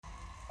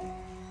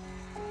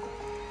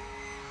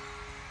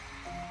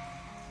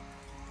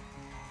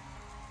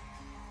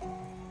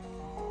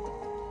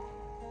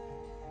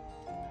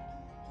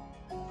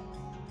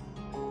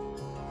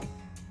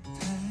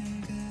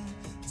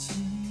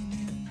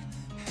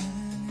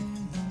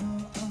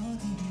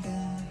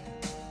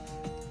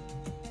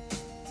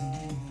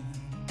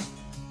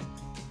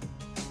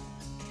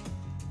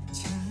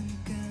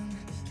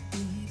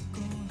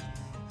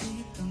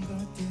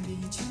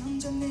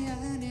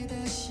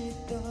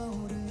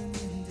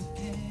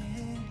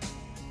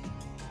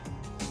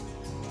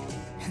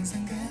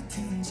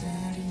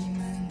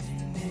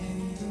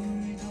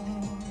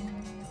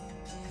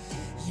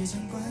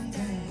예전과는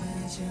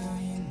달라져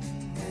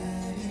있는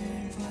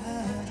나를 봐.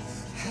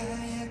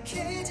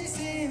 하얗게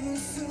지새운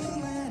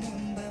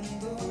수많은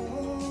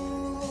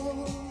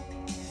밤도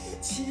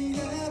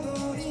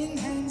지나버린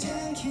한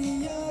장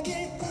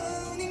기억일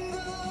뿐인걸.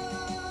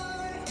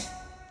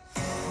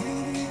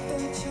 눈을 떠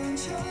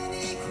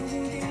천천히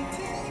고개를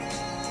들어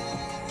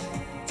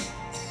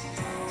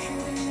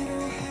그대로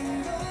한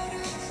걸음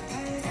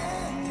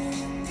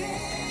밟아오는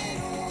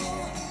대로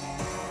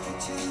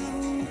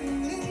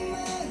차오르는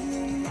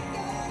마음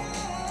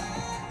따라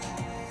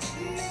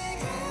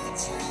내가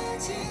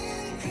찾은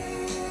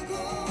그곳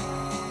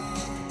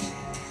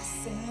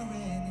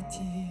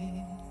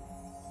Serenity.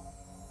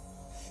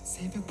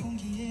 새벽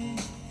공기에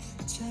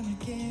잠을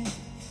깨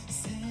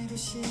새로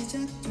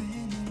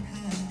시작되는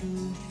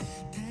하루,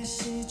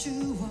 다시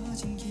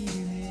주어진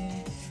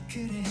기회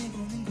그래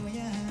해보는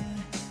거야.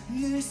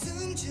 늘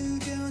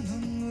숨죽여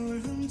눈물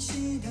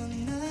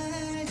훔치던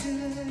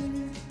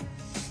날들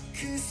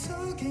그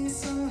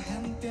속에서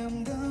한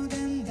뼘 더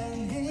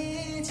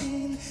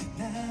단단해진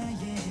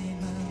나의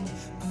맘,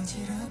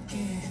 어지럽게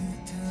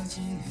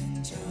흩어진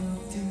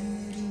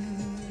흔적들을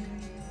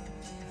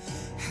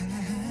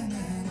하나하나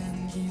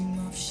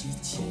남김없이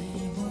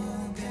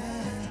지워가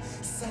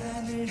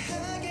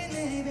싸늘하게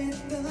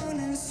내뱉던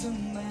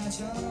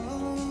한숨마저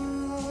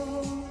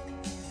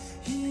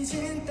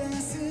이젠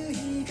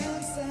따스히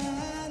감싸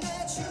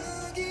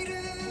안아주기를.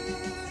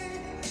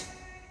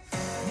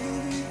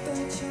 눈을 떠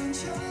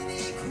천천히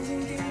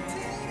고개를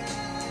들어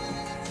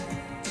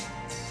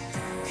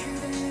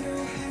그대로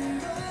한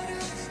걸음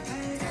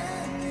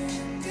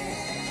밟아오는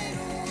대로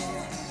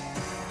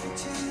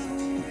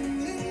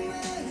차오르는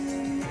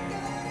마음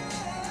따라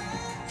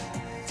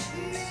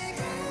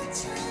내가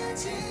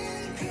찾은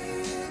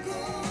그곳.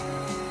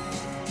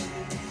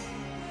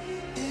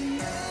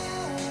 And I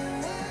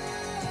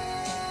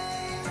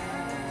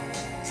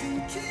귀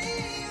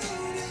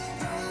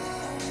기울여봐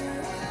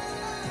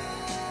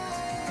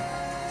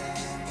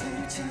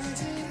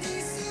펼쳐진 이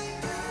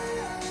순간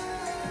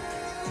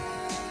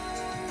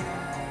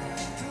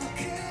더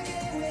크게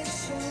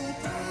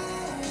외쳐봐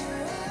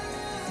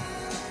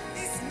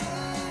It's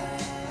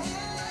mine.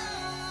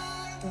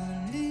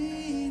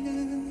 떨리는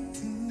두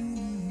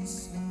눈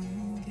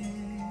속에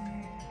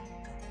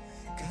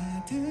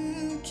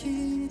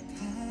가득히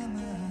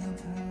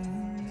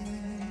담아볼래.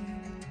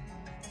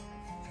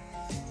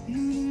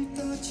 눈을 떠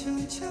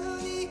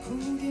천천히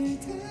고개를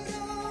들어